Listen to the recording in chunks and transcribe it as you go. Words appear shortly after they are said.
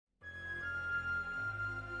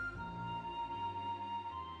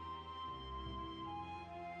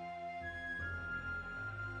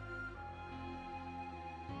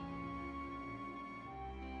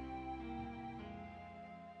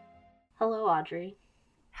Hello, Audrey.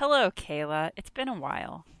 Hello, Kayla. It's been a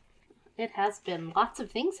while. It has been lots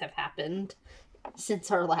of things have happened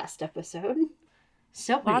since our last episode.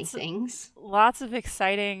 So many Lots things. lots of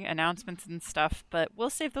exciting announcements and stuff, but we'll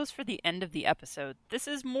save those for the end of the episode. This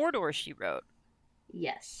is Mordor, she wrote.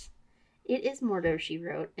 Yes. It is Mordor, she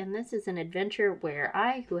wrote, and this is an adventure where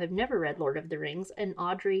I, who have never read Lord of the Rings, and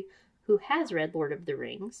Audrey, who has read Lord of the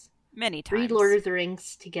Rings, Many read Lord times. of the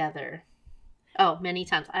Rings together. Oh, many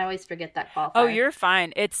times. I always forget that Oh, qualifier. you're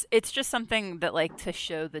fine. It's just something that like to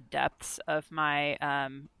show the depths of my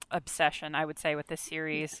obsession, I would say, with this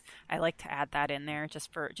series. Yes. I like to add that in there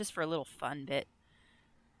just for a little fun bit.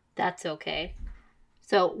 That's okay.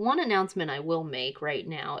 So, one announcement I will make right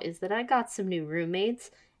now is that I got some new roommates,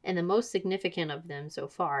 and the most significant of them so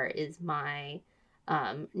far is my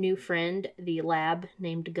new friend, the lab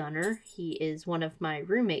named Gunner. He is one of my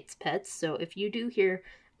roommate's pets, so if you do hear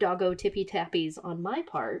doggo tippy tappies on my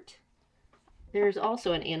part, there's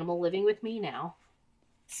also an animal living with me now.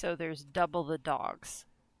 So there's double the dogs.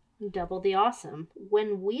 Double the awesome.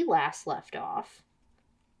 When we last left off,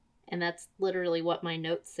 and that's literally what my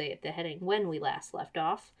notes say at the heading when we last left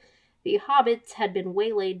off, the hobbits had been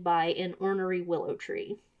waylaid by an ornery willow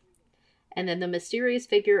tree, and then the mysterious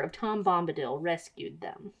figure of Tom Bombadil rescued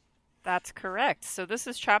them. That's correct. So this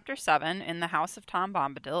is chapter 7 in the House of Tom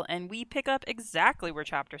Bombadil, and we pick up exactly where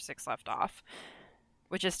chapter 6 left off,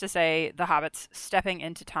 which is to say, the hobbits stepping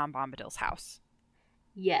into Tom Bombadil's house.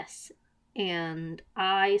 Yes, and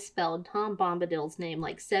I spelled Tom Bombadil's name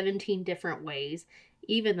like 17 different ways,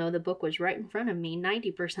 even though the book was right in front of me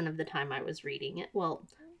 90% of the time I was reading it. Well,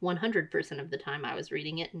 100% of the time I was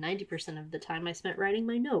reading it, and 90% of the time I spent writing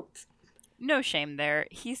my notes. No shame there.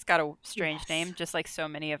 He's got a strange Yes. name, just like so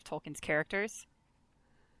many of Tolkien's characters.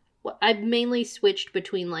 Well, I've mainly switched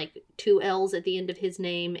between like two L's at the end of his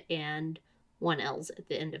name and one L's at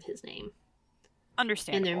the end of his name. And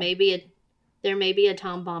Understandable. there may be a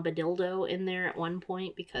Tom Bombadildo in there at one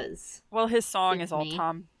point because Well, his song is it's all me.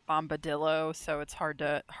 Tom Bombadillo, so it's hard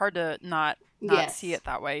to not see Yes. it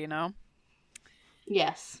that way, you know?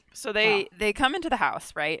 Yes. So Well, they come into the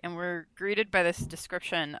house, right? And we're greeted by this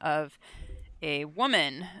description of a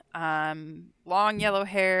woman, long yellow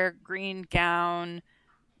hair, green gown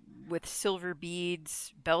with silver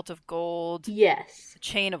beads, belt of gold, yes. a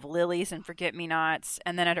chain of lilies and forget me nots,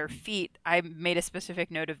 and then at her feet, I made a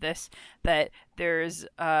specific note of this that there's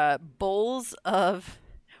bowls of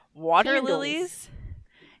water Candles. lilies.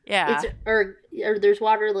 Yeah, It's or there's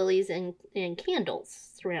water lilies and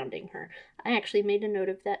candles surrounding her. I actually made a note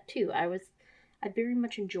of that too. I very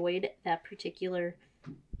much enjoyed that particular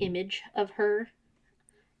image of her.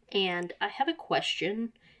 And I have a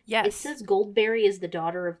question. It yes. says Goldberry is the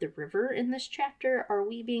daughter of the river in this chapter. Are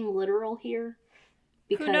we being literal here?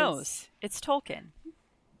 Who Because knows? It's Tolkien.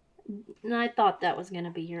 I thought that was going to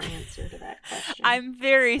be your answer to that question. I'm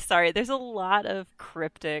very sorry. There's a lot of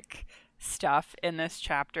cryptic stuff in this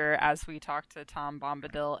chapter as we talk to Tom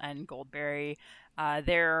Bombadil and Goldberry.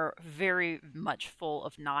 They're very much full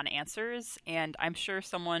of non answers, and I'm sure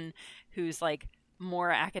someone who's like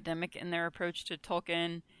more academic in their approach to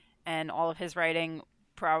Tolkien and all of his writing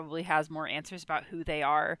probably has more answers about who they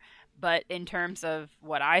are. But in terms of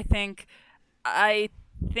what I think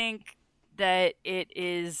that it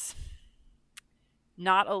is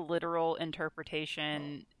not a literal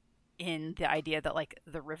interpretation in the idea that like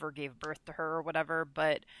the river gave birth to her or whatever,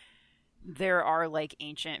 but there are like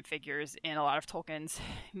ancient figures in a lot of Tolkien's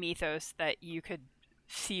mythos that you could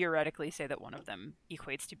theoretically say that one of them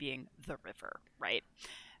equates to being the river, right?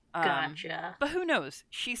 Um, Gotcha. but who knows?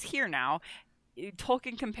 She's here now.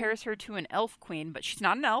 Tolkien compares her to an elf queen, but she's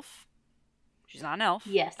not an elf. She's not an elf.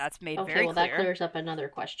 Yes. That's made Okay, very well, that clear. clears up another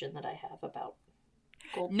question that I have about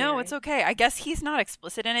No, it's Goldberry. okay. I guess he's not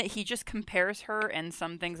explicit in it. He just compares her and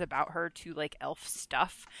some things about her to like elf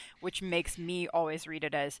stuff, which makes me always read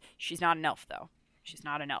it as she's not an elf though. She's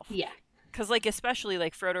not an elf. Yeah. Cuz like especially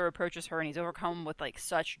like Frodo approaches her and he's overcome with like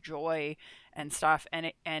such joy and stuff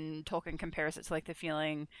and Tolkien compares it to like the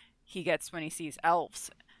feeling he gets when he sees elves,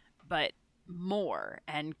 but more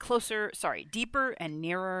and closer, sorry, deeper and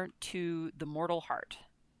nearer to the mortal heart.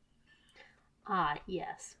 Ah,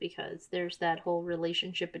 yes, because there's that whole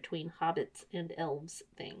relationship between hobbits and elves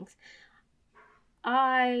things.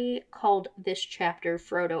 I called this chapter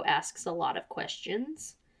Frodo Asks a Lot of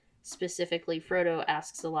Questions. Specifically, Frodo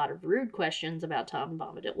asks a lot of rude questions about Tom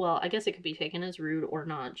Bombadil. Well, I guess it could be taken as rude or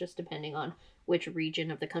not, just depending on which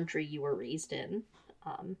region of the country you were raised in.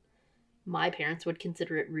 Um, my parents would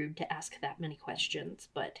consider it rude to ask that many questions,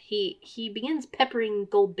 but he begins peppering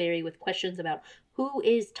Goldberry with questions about who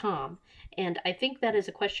is Tom, and I think that is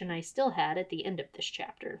a question I still had at the end of this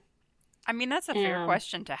chapter. I mean, that's a fair Um,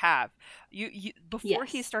 question to have. You before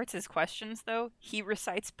he yes. starts his questions, though, he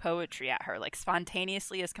recites poetry at her, like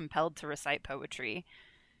spontaneously is compelled to recite poetry,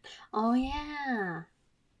 Oh yeah.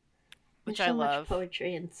 There's which I so much love.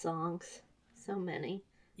 poetry and songs. So many.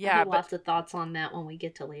 I Yeah, have but lots of thoughts on that when we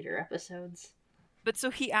get to later episodes. so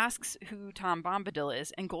he asks who Tom Bombadil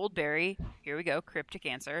is, and Goldberry, here we go, cryptic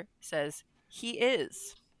answer, says he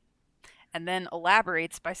is, and then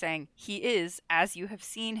elaborates by saying he is as you have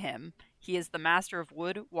seen him. He is the master of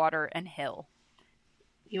wood, water, and hill.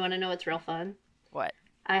 You want to know what's real fun? What?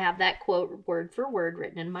 I have that quote word for word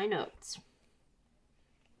written in my notes,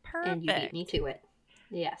 and you beat me Perfect. to it.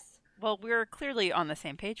 Yes. Well, we're clearly on the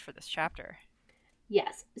same page for this chapter.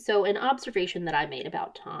 Yes. So, an observation that I made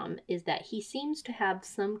about Tom is that he seems to have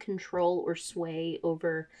some control or sway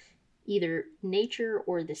over either nature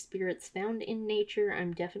or the spirits found in nature.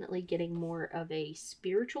 I'm definitely getting more of a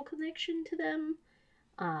spiritual connection to them.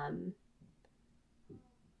 Um,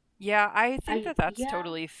 Yeah, I think I, that that's yeah,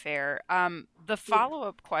 totally fair. The yeah, follow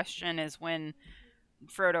up question is when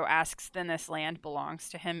Frodo asks, then this land belongs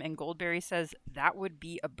to him, and Goldberry says, that would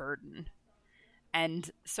be a burden.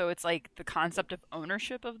 And so it's like the concept of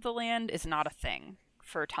ownership of the land is not a thing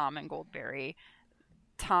for Tom and Goldberry.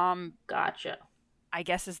 Tom, gotcha. I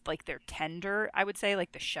guess, is like their tender, I would say,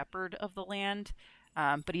 like the shepherd of the land,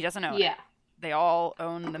 but he doesn't own it. Yeah, They all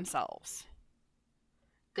own themselves.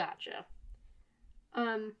 gotcha.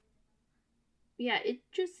 Um, yeah, it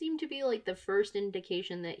just seemed to be like the first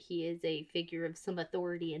indication that he is a figure of some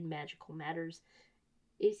authority in magical matters.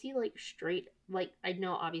 Is he like straight? Like, I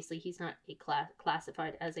know obviously he's not a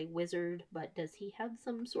classified as a wizard, but does he have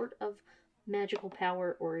some sort of magical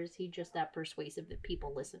power, or is he just that persuasive that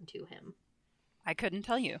people listen to him? I couldn't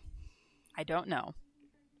tell you. I don't know.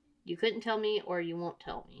 You couldn't tell me, or you won't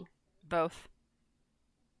tell me. Both.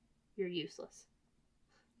 You're useless.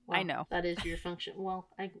 I Well, know. that is your function. Well,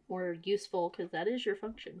 or useful because that is your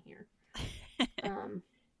function here. Um,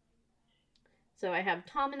 so I have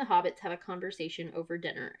Tom and the hobbits have a conversation over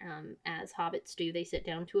dinner. As hobbits do, they sit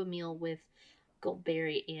down to a meal with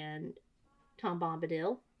Goldberry and Tom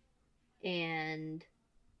Bombadil. And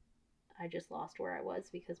I just lost where I was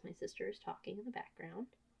because my sister is talking in the background.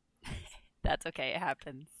 That's okay. It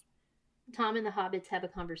happens. Tom and the hobbits have a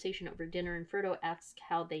conversation over dinner, and Frodo asks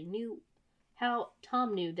how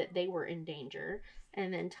Tom knew that they were in danger.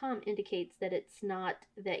 And then Tom indicates that it's not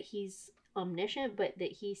that he's omniscient, but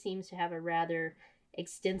that he seems to have a rather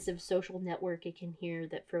extensive social network. It can hear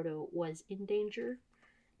that Frodo was in danger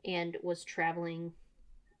and was traveling.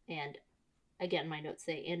 And again, my notes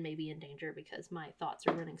say, and maybe in danger because my thoughts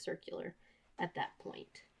are running circular at that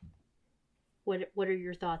point. What are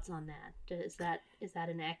your thoughts on that? Is that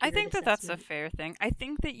an I accurate think that that's a assessment? fair thing. I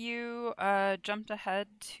think that you jumped ahead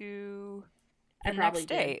to I the probably next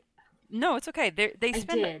did. day. No, it's okay. They I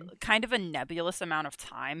spend did. kind of a nebulous amount of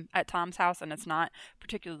time at Tom's house, and it's not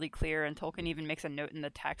particularly clear. And Tolkien even makes a note in the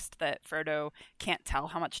text that Frodo can't tell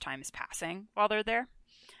how much time is passing while they're there.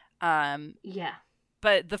 Um, Yeah.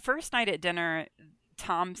 but the first night at dinner,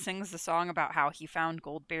 Tom sings the song about how he found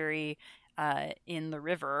Goldberry in the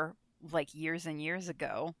river like years and years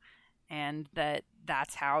ago, and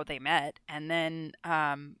that's how they met. And then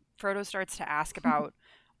Frodo starts to ask about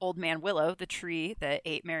Old Man Willow, the tree that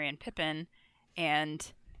ate Merry and Pippin,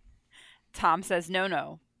 and Tom says, "No,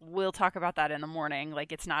 no, we'll talk about that in the morning.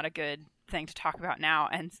 Like it's not a good thing to talk about now."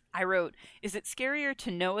 And I wrote, "Is it scarier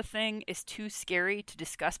to know a thing is too scary to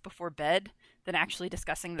discuss before bed than actually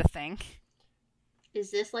discussing the thing?"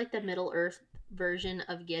 Is this like the Middle Earth version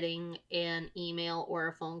of getting an email or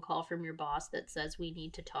a phone call from your boss that says we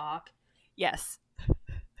need to talk? Yes,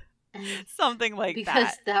 something like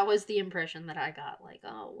that. Because that was the impression that I got. Like,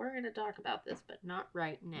 oh, we're going to talk about this, but not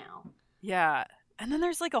right now. Yeah. And then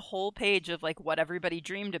there's like a whole page of like what everybody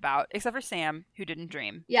dreamed about, except for Sam, who didn't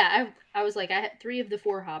dream. Yeah, I was like, I had three of the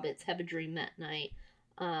four hobbits have a dream that night.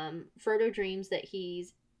 Frodo dreams that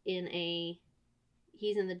he's in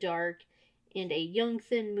the dark, and a young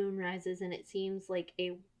thin moon rises, and it seems like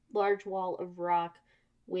a large wall of rock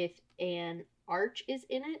with an arch is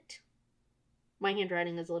in it. My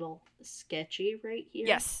handwriting is a little sketchy right here.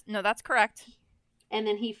 Yes, no, that's correct. And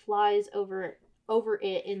then he flies over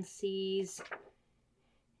it and sees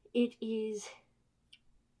it is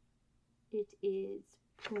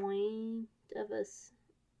point of a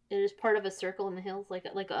it is part of a circle in the hills, like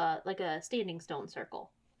a standing stone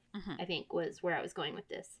circle. Hmm. I think was where I was going with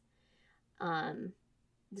this. Um,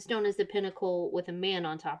 the stone is the pinnacle with a man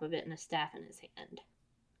on top of it and a staff in his hand.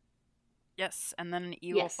 Yes, and then an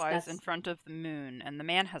eagle Yes, flies in that's front of the moon, and the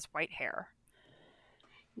man has white hair.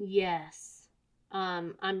 yes.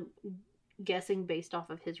 I'm guessing based off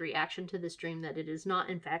of his reaction to this dream that it is not,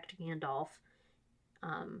 in fact, Gandalf.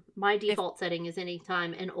 My If default setting is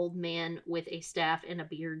anytime an old man with a staff and a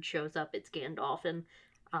beard shows up, it's Gandalf, and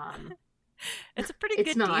um, it's a pretty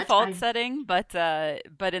it's good not. default setting, but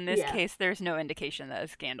in this Yeah, case, there's no indication that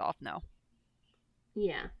it's Gandalf. No.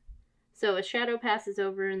 yeah. So a shadow passes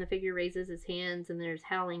over, and the figure raises his hands, and there's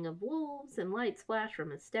howling of wolves, and lights flash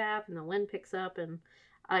from his staff, and the wind picks up, and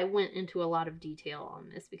I went into a lot of detail on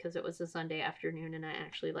this because it was a Sunday afternoon, and I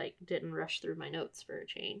actually didn't rush through my notes for a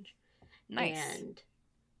change. Nice. And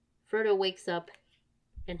Frodo wakes up,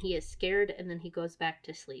 and he is scared, and then he goes back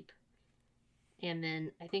to sleep. And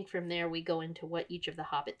then I think from there we go into what each of the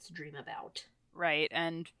hobbits dream about. Right,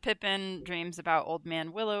 and Pippin dreams about Old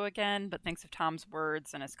Man Willow again, but thinks of Tom's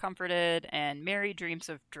words and is comforted, and Merry dreams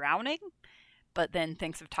of drowning, but then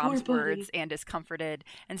thinks of Poor Tom's buddy. words and is comforted,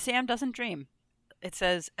 and Sam doesn't dream. It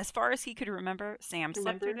says, as far as he could remember, Sam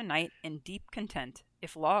slept through Remember? the night in deep content,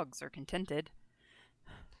 if logs are contented.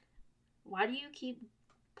 Why do you keep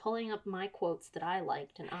pulling up my quotes that I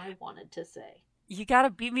liked and I wanted to say? You gotta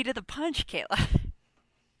beat me to the punch, Kayla.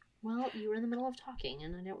 Well, you were in the middle of talking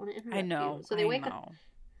and I didn't want to I interrupt you. know, I know.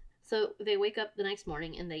 So they wake up the next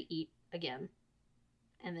morning and they eat again.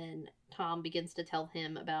 And then Tom begins to tell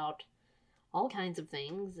him about all kinds of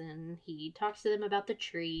things, and he talks to them about the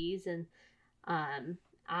trees, and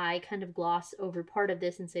I kind of gloss over part of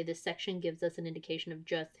this and say this section gives us an indication of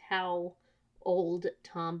just how old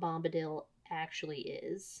Tom Bombadil actually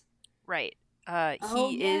is. Right. Oh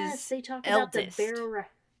He yes, is they talk about the eldest. barrow.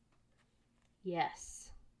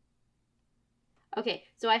 Yes. Okay,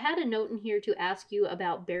 so I had a note in here to ask you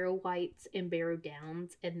about Barrow Whites and Barrow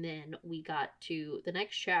Downs, and then we got to the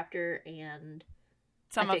next chapter, and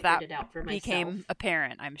I Some of figured that it out for myself. became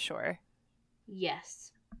apparent, I'm sure.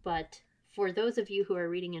 Yes, but for those of you who are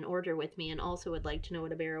reading in order with me and also would like to know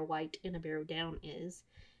what a Barrow White and a Barrow Down is,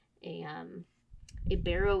 a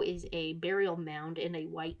barrow is a burial mound, and a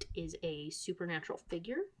white is a supernatural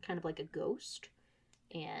figure, kind of like a ghost.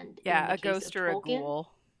 And in Yeah, the a case ghost of or a Tolkien, ghoul.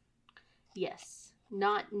 yes,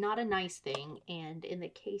 not a nice thing. And in the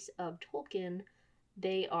case of Tolkien,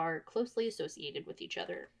 they are closely associated with each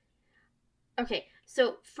other. Okay,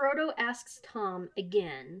 so Frodo asks Tom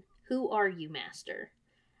again, "Who are you, Master?"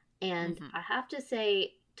 And Mm-hmm. I have to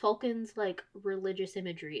say, Tolkien's religious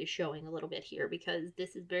imagery is showing a little bit here because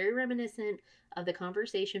this is very reminiscent of the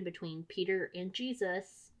conversation between Peter and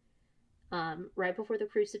Jesus, right before the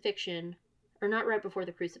crucifixion, or not right before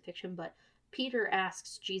the crucifixion, but Peter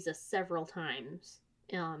asks Jesus several times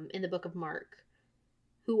in the book of Mark,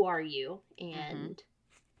 "Who are you?" Mm-hmm. And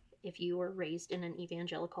if you were raised in an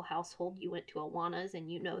evangelical household, you went to Awanas,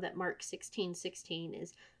 and you know that Mark 16:16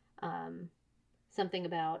 is something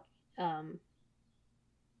about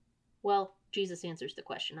well, Jesus answers the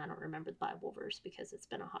question. I don't remember the Bible verse because it's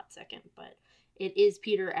been a hot second, but it is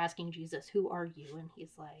Peter asking Jesus, "Who are you?" And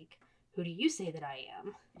he's like, "Who do you say that I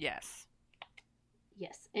am?" Yes.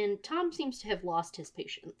 Yes. And Tom seems to have lost his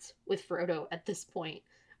patience with Frodo at this point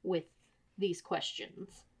with these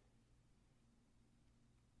questions.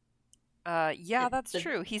 Yeah, And that's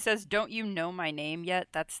true. He says, "Don't you know my name yet?"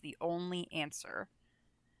 That's the only answer.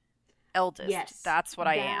 Eldest. yes, That's what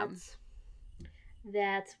I am.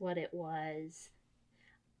 that's what it was.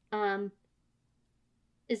 Um,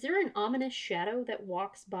 is there an ominous shadow that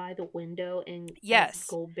walks by the window and as Yes.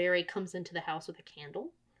 Goldberry comes into the house with a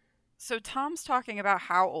candle? So Tom's talking about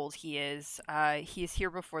how old he is. He's here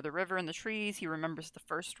before the river and the trees. He remembers the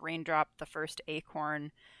first raindrop, the first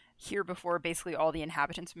acorn, here before basically all the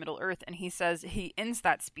inhabitants of Middle Earth. And he says, he ends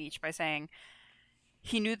that speech by saying,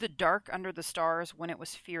 he knew the dark under the stars when it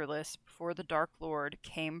was fearless, before the Dark Lord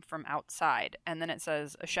came from outside. And then it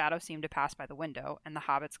says, a shadow seemed to pass by the window, and the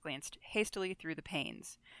hobbits glanced hastily through the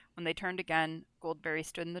panes. When they turned again, Goldberry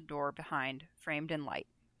stood in the door behind, framed in light.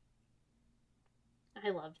 I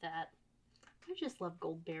love that. I just love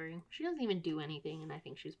Goldberry. She doesn't even do anything, and I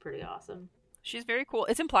think she's pretty awesome. She's very cool.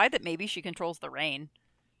 It's implied that maybe she controls the rain.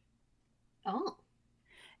 Oh.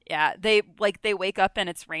 Yeah, they wake up and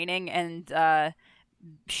it's raining, and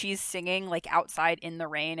she's singing outside in the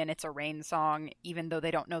rain, and it's a rain song. Even though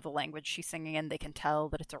they don't know the language she's singing in, they can tell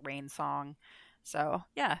that it's a rain song. So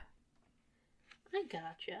yeah. I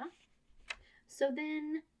gotcha. So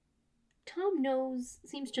then, Tom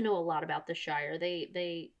seems to know a lot about the Shire.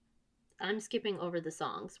 I'm skipping over the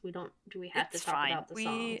songs. Do we have It's to talk fine. about the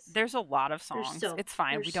songs? There's a lot of songs. It's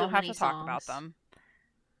fine. There's We so don't have many to talk about songs. them.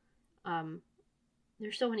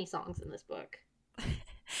 There's so many songs in this book.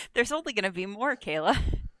 There's only going to be more, Kayla.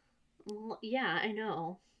 Well, yeah, I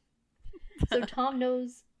know. So Tom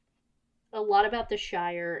knows a lot about the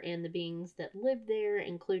Shire and the beings that live there,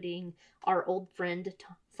 including our old friend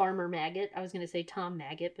Farmer Maggot. I was going to say Tom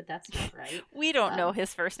Maggot, but that's not right. We don't know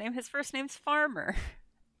his first name. His first name's Farmer.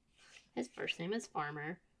 His first name is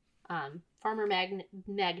Farmer. Farmer Magnet.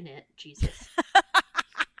 Jesus.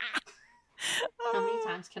 How many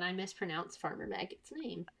times can I mispronounce Farmer Maggot's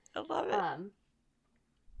name? I love it.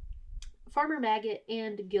 Farmer Maggot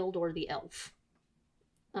and Gildor the Elf.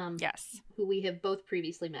 Yes. Who we have both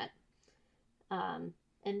previously met.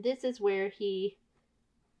 And this is where he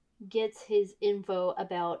gets his info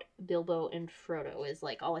about Bilbo and Frodo, is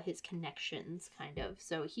like all of his connections, kind of.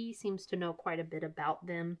 So he seems to know quite a bit about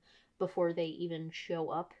them before they even show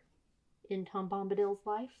up in Tom Bombadil's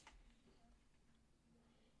life.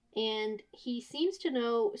 And he seems to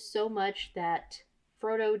know so much that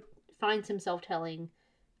Frodo finds himself telling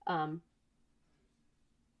Tom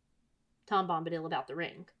Bombadil about the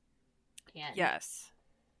ring. And yes.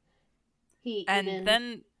 He hands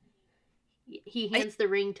the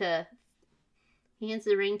ring to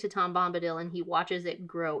Tom Bombadil, and he watches it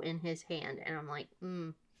grow in his hand, and I'm like,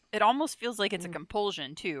 It almost feels like it's a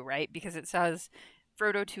compulsion too, right? Because it says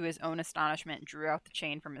Frodo, to his own astonishment, drew out the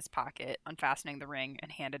chain from his pocket, unfastening the ring,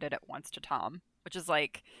 and handed it at once to Tom, which is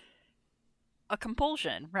like a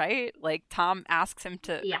compulsion, right? Like Tom asks him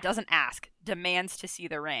to, doesn't ask, demands to see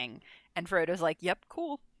the ring, and Frodo's like, "Yep,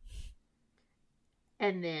 cool."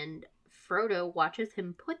 And then Frodo watches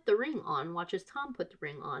Tom put the ring on,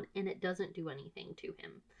 and it doesn't do anything to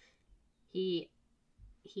him. He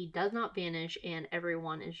does not vanish, and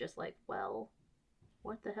everyone is just like, well,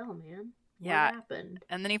 what the hell, man? What happened?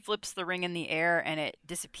 And then he flips the ring in the air, and it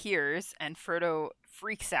disappears, and Frodo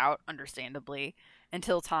freaks out, understandably,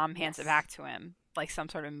 until Tom hands it back to him, like some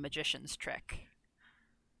sort of magician's trick.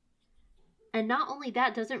 And not only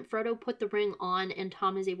that, doesn't Frodo put the ring on and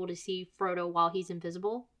Tom is able to see Frodo while he's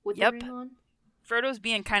invisible with the ring on? Frodo's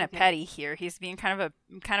being kind of petty here. He's being kind of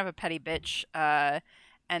a petty bitch.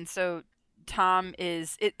 And so Tom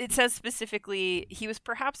is, it says specifically, he was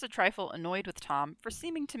perhaps a trifle annoyed with Tom for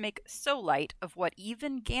seeming to make so light of what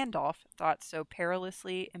even Gandalf thought so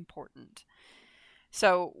perilously important.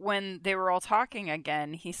 So when they were all talking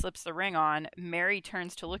again, he slips the ring on. Merry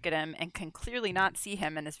turns to look at him and can clearly not see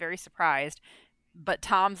him and is very surprised. But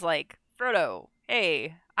Tom's like, Frodo,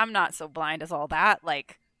 hey, I'm not so blind as all that.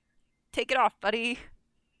 Like, take it off, buddy.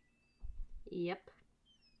 Yep.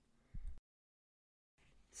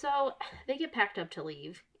 So they get packed up to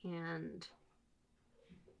leave, and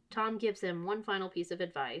Tom gives them one final piece of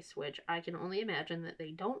advice, which I can only imagine that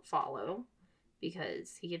they don't follow,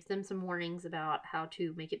 because he gives them some warnings about how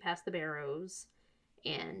to make it past the barrows.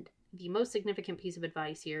 And the most significant piece of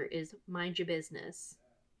advice here is mind your business.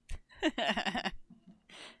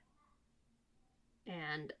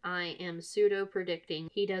 And I am pseudo predicting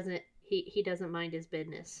he doesn't mind his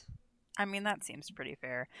business. I mean, that seems pretty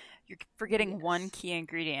fair. You're forgetting one key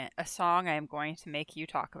ingredient, a song I am going to make you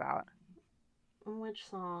talk about. Which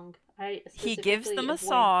song? He gives them a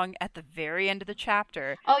song at the very end of the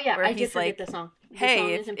chapter. Oh yeah, I did forget the song. The song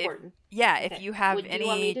is important. If you have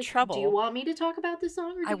any trouble, do you want me to talk about the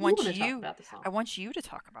song, or do you want to talk about the song? I want you to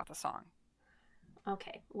talk about the song.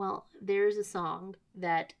 Okay, well, there's a song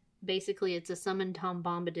that basically it's a summon Tom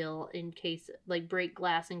Bombadil in case, like, break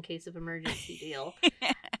glass in case of emergency deal,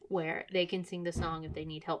 where they can sing the song if they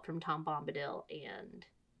need help from Tom Bombadil,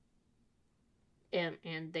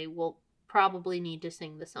 and they will probably need to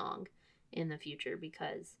sing the song in the future,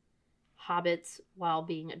 because hobbits, while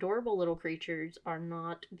being adorable little creatures, are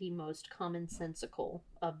not the most commonsensical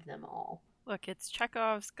of them all. Look, it's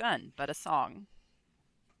Chekhov's gun, but a song.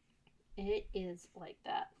 It is like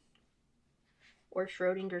that. Or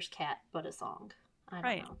Schrodinger's cat, but a song. I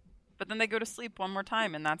don't know. But then they go to sleep one more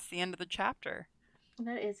time, and that's the end of the chapter.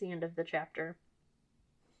 That is the end of the chapter.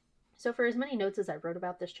 So for as many notes as I wrote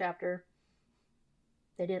about this chapter,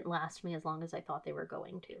 they didn't last me as long as I thought they were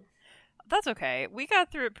going to. That's okay. We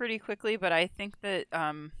got through it pretty quickly, but I think that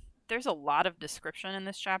there's a lot of description in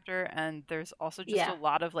this chapter, and there's also just a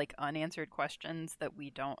lot of like unanswered questions that we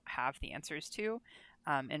don't have the answers to,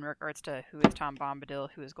 in regards to who is Tom Bombadil,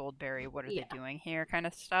 who is Goldberry, what are they doing here, kind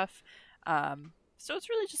of stuff. So it's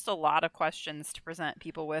really just a lot of questions to present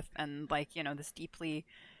people with, and like, you know, this deeply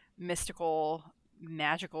mystical,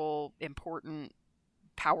 magical, important,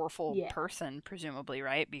 powerful person, presumably,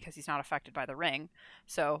 right? Because he's not affected by the ring.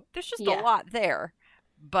 So there's just a lot there,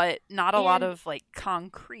 but not a lot of like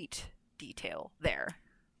concrete detail there.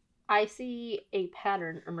 I see a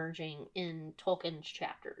pattern emerging in Tolkien's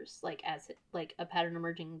chapters, like a pattern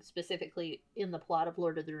emerging specifically in the plot of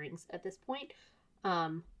Lord of the Rings at this point.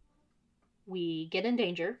 We get in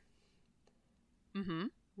danger. Mm-hmm.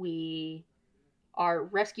 We are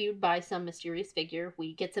rescued by some mysterious figure.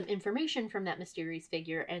 We get some information from that mysterious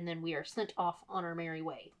figure, and then we are sent off on our merry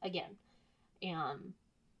way again. And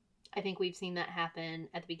I think we've seen that happen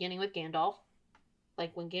at the beginning with Gandalf,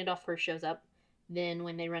 like when Gandalf first shows up, then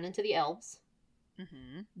when they run into the elves,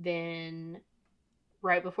 Mm-hmm. then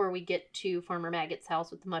right before we get to Farmer Maggot's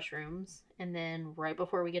house with the mushrooms, and then right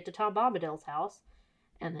before we get to Tom Bombadil's house,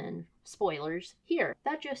 and then spoilers here.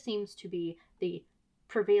 That just seems to be the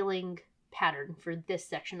prevailing pattern for this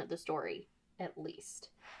section of the story, at least.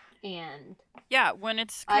 And Yeah, when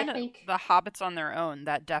it's I kind of think, the hobbits on their own,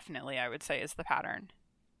 that definitely I would say is the pattern.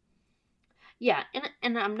 yeah,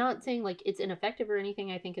 and I'm not saying like it's ineffective or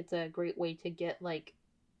anything. I think it's a great way to get like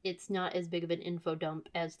it's not as big of an info dump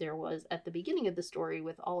as there was at the beginning of the story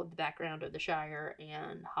with all of the background of the Shire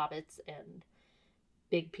and hobbits and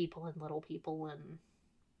big people and little people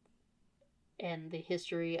and the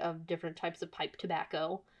history of different types of pipe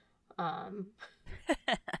tobacco. Um,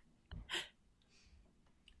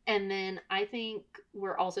 and then I think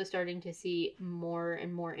we're also starting to see more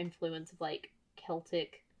and more influence of like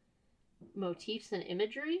Celtic motifs and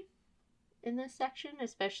imagery in this section,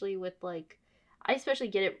 especially with like I especially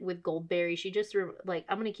get it with Goldberry. She just like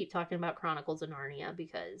I'm gonna keep talking about Chronicles of Narnia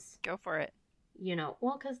because Go for it.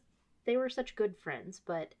 well, because they were such good friends.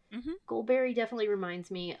 But Mm-hmm. Goldberry definitely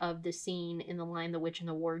reminds me of the scene in The Lion, the Witch, and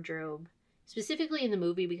the Wardrobe, specifically in the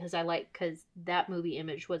movie because that movie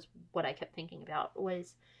image was what I kept thinking about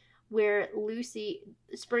was where Lucy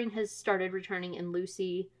spring has started returning and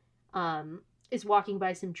Lucy is walking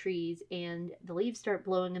by some trees and the leaves start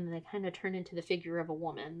blowing and then they kind of turn into the figure of a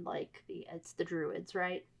woman like it's the druids,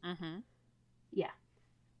 right? Mm-hmm. Yeah,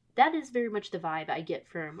 that is very much the vibe I get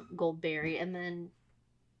from Goldberry. And then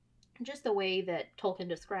just the way that Tolkien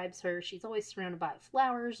describes her, she's always surrounded by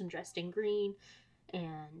flowers and dressed in green,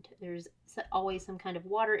 and there's always some kind of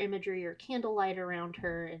water imagery or candlelight around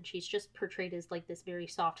her, and she's just portrayed as like this very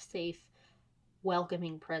soft, safe,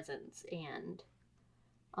 welcoming presence, and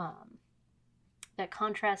um, that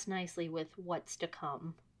contrasts nicely with what's to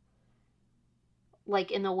come. Like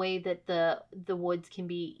in the way that the woods can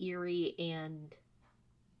be eerie and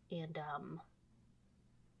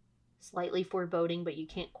slightly foreboding, but you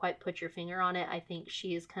can't quite put your finger on it. I think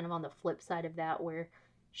she is kind of on the flip side of that, where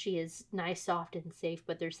she is nice, soft, and safe,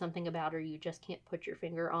 but there's something about her you just can't put your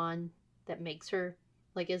finger on that makes her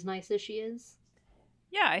like as nice as she is.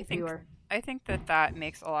 Yeah, If you are I think that that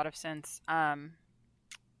makes a lot of sense.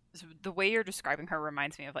 So the way you're describing her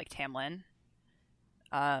reminds me of like Tamlin.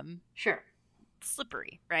 Um, sure,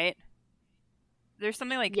 Slippery, right? There's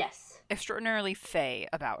something like yes, extraordinarily fey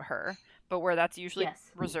about her, but where that's usually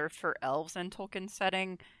yes, reserved for elves in Tolkien's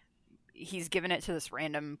setting, he's given it to this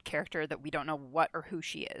random character that we don't know what or who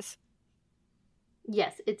she is.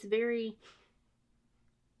 yes, it's very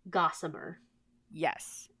gossamer.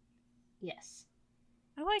 Yes, Yes,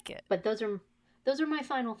 I like it. but those are my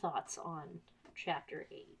final thoughts on chapter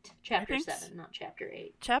 8, I chapter think 7, not chapter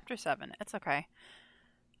 8. chapter 7. It's okay.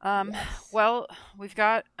 Yes. Well, we've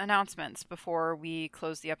got announcements before we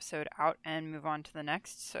close the episode out and move on to the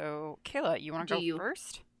next. So, Kayla, you want to Do go you?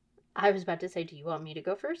 first? I was about to say, do you want me to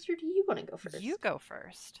go first or do you want to go You first? go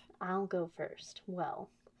first. I'll go first. Well,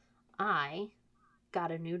 I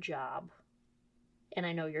got a new job, and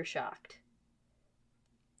I know you're shocked.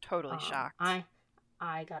 Totally Um, shocked. I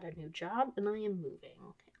I got a new job, and I am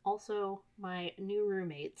moving. Also, my new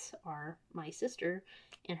roommates are my sister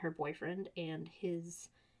and her boyfriend and his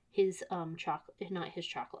chocolate not his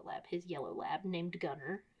chocolate lab, his yellow lab named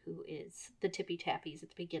Gunner, who is the tippy tappies at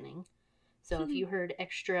the beginning. So if you heard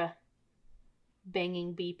extra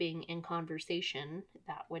banging, beeping, and conversation,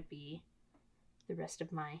 that would be the rest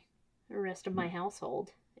of my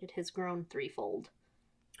household. It has grown threefold.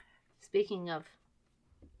 Speaking of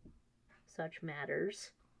such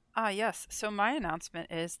matters, Yes. So my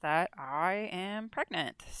announcement is that I am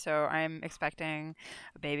pregnant. So I'm expecting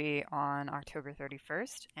a baby on October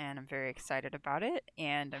 31st, and I'm very excited about it.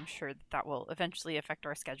 And I'm sure that that will eventually affect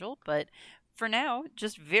our schedule. But for now,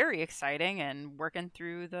 just very exciting and working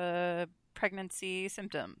through the pregnancy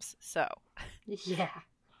symptoms. So yeah.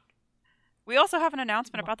 we also have an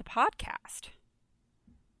announcement about the podcast.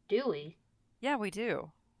 Do we? Yeah, we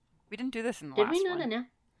do. We didn't do this in the Did we last not one. announce?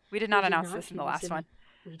 We did We not did announce not this in do the this last in. one.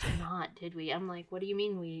 We did not, did we? I'm like, what do you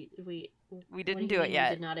mean we? We What do didn't you do it mean we yet.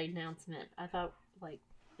 did not announcement? I thought like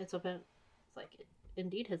it's open. It's like it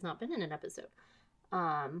indeed has not been in an episode.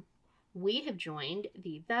 Um, we have joined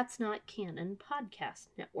the That's Not Canon podcast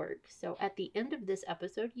network. So at the end of this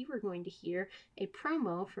episode, you are going to hear a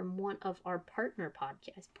promo from one of our partner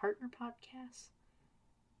podcasts. Partner podcasts?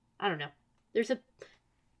 I don't know. There's a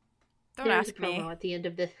Don't There's a ask promo me. at the end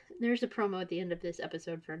of this. There's a promo at the end of this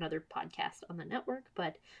episode for another podcast on the network,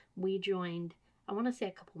 but we joined, I want to say,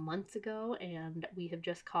 a couple months ago, and we have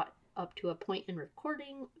just caught up to a point in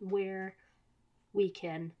recording where we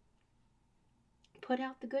can put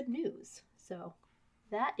out the good news. So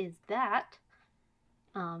that is that.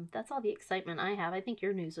 That's all the excitement I have. I think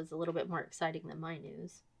your news was a little bit more exciting than my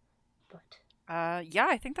news, but Yeah,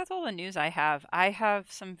 I think that's all the news I have. I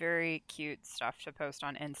have some very cute stuff to post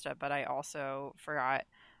on Insta, but I also forgot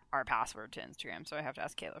our password to Instagram, so I have to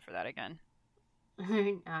ask Kayla for that again.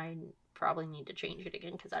 I probably need to change it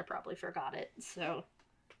again because I probably forgot it. So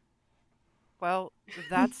Well,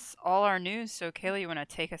 that's all our news. So, Kayla, you want to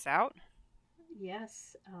take us out?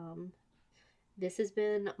 yes, this has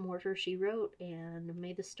been Mortar She Wrote, and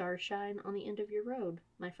may the stars shine on the end of your road,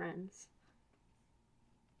 my friends.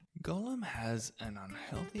 Gollum has an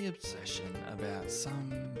unhealthy obsession about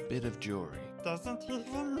some bit of jewelry. Doesn't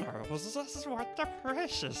even know this is what the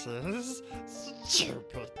precious is.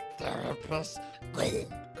 Stupid therapist.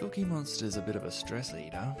 Cookie Monster's a bit of a stress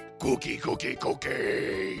eater. Cookie, cookie,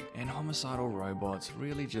 cookie. And homicidal robots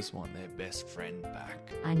really just want their best friend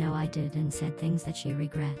back. I know I did and said things that she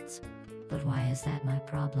regrets. But why is that my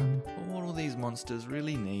problem? But what all these monsters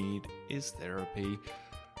really need is therapy.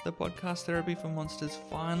 The podcast Therapy for Monsters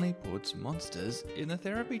finally puts monsters in a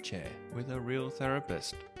therapy chair with a real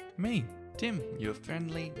therapist. Me, Tim, your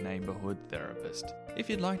friendly neighborhood therapist. If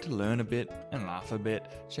you'd like to learn a bit and laugh a bit,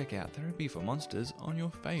 check out Therapy for Monsters on your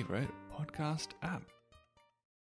favorite podcast app.